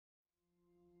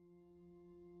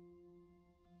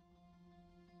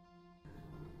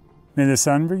May the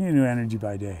sun bring you new energy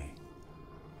by day.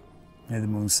 May the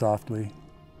moon softly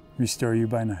restore you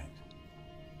by night.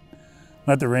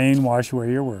 Let the rain wash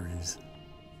away your worries,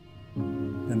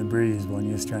 and the breeze blow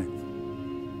new strength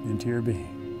into your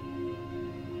being.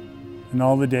 In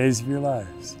all the days of your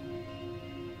lives,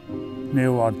 may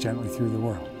you walk gently through the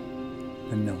world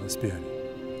and know its beauty.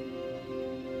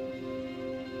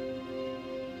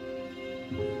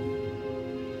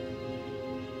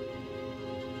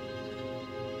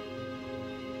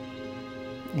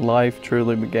 Life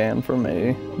truly began for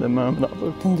me the moment I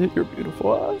looked into your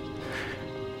beautiful eyes.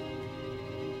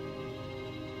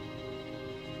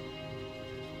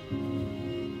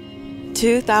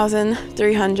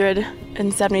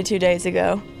 "2,372 days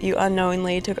ago, you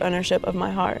unknowingly took ownership of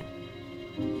my heart.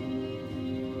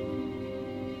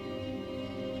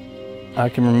 I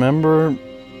can remember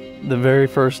the very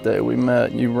first day we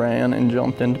met, you ran and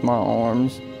jumped into my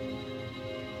arms.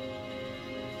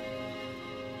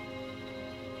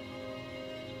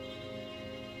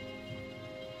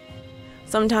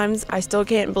 Sometimes I still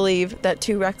can't believe that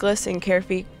two reckless and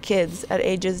carefree kids at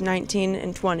ages 19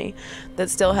 and 20 that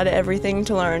still had everything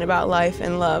to learn about life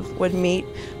and love would meet,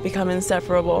 become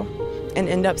inseparable, and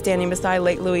end up standing beside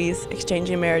Lake Louise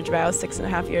exchanging marriage vows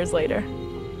 6.5 years later.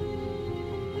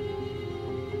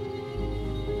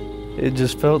 It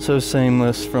just felt so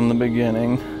seamless from the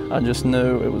beginning. I just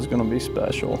knew it was going to be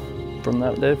special. From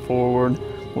that day forward,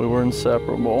 we were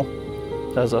inseparable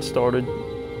as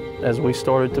we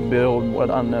started to build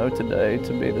what I know today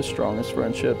to be the strongest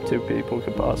friendship two people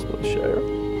could possibly share.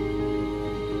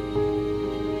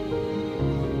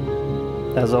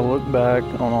 As I look back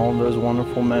on all those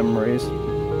wonderful memories,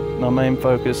 my main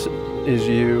focus is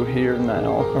you here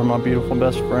now, or my beautiful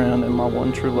best friend and my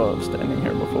one true love standing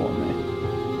here before me.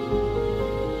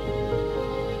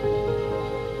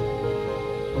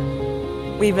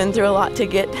 We've been through a lot to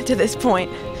get to this point.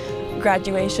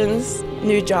 Graduations,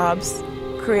 new jobs,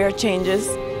 career changes,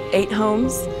 8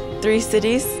 homes, 3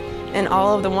 cities, and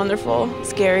all of the wonderful,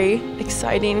 scary,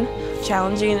 exciting,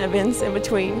 challenging events in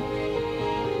between.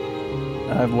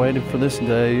 I've waited for this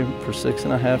day for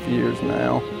 6.5 years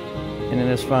now, and it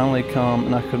has finally come,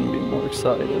 and I couldn't be more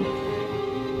excited.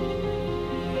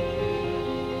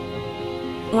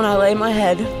 When I lay my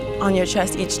head on your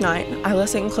chest each night, I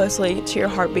listen closely to your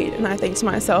heartbeat, and I think to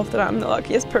myself that I'm the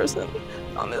luckiest person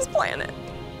on this planet,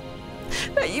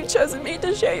 that you've chosen me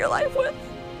to share your life with.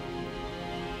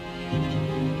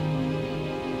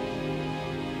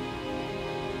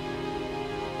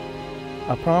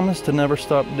 I promise to never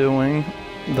stop doing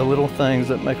the little things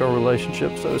that make our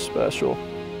relationship so special,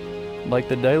 like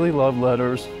the daily love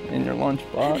letters in your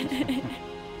lunchbox.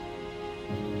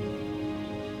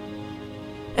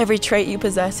 Every trait you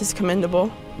possess is commendable,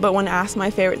 but when asked my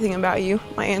favorite thing about you,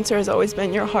 my answer has always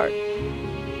been your heart.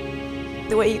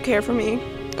 The way you care for me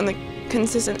and the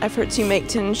consistent efforts you make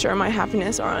to ensure my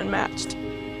happiness are unmatched.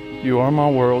 You are my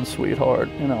world, sweetheart,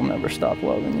 and I'll never stop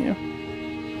loving you.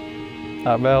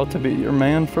 I vow to be your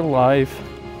man for life.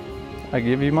 I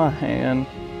give you my hand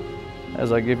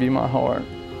as I give you my heart,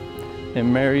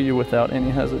 and marry you without any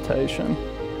hesitation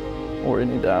or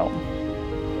any doubt.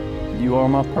 You are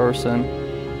my person,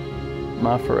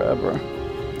 my forever,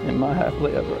 and my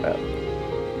happily ever after.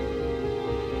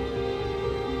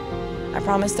 I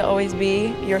promise to always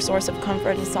be your source of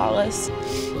comfort and solace.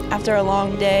 After a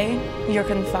long day, your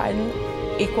confidant,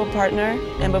 equal partner,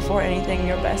 and before anything,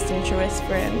 your best and truest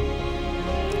friend.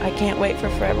 I can't wait for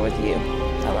forever with you.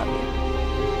 I love you.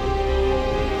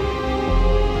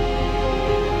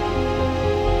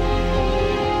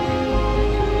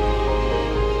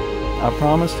 I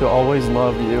promise to always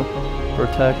love you,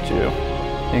 protect you,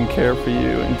 and care for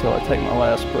you until I take my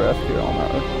last breath here on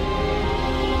earth.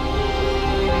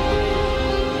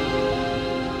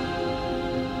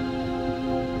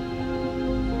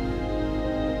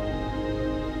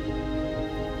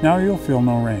 Now you'll feel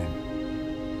no rain.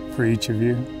 For each of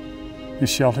you is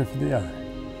shelter for the other.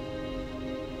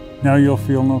 Now you'll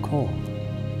feel no cold.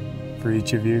 For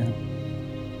each of you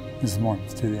is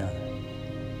warmth to the other.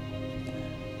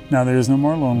 Now there is no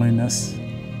more loneliness.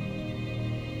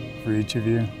 For each of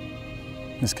you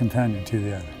is companion to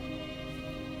the other.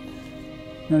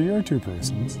 Now you are 2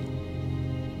 persons,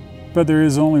 but there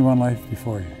is only one life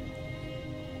before you.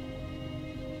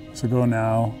 So go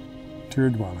now to your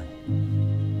dwelling,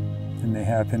 and may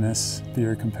happiness be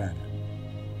your companion,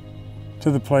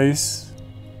 to the place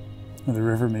where the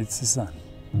river meets the sun.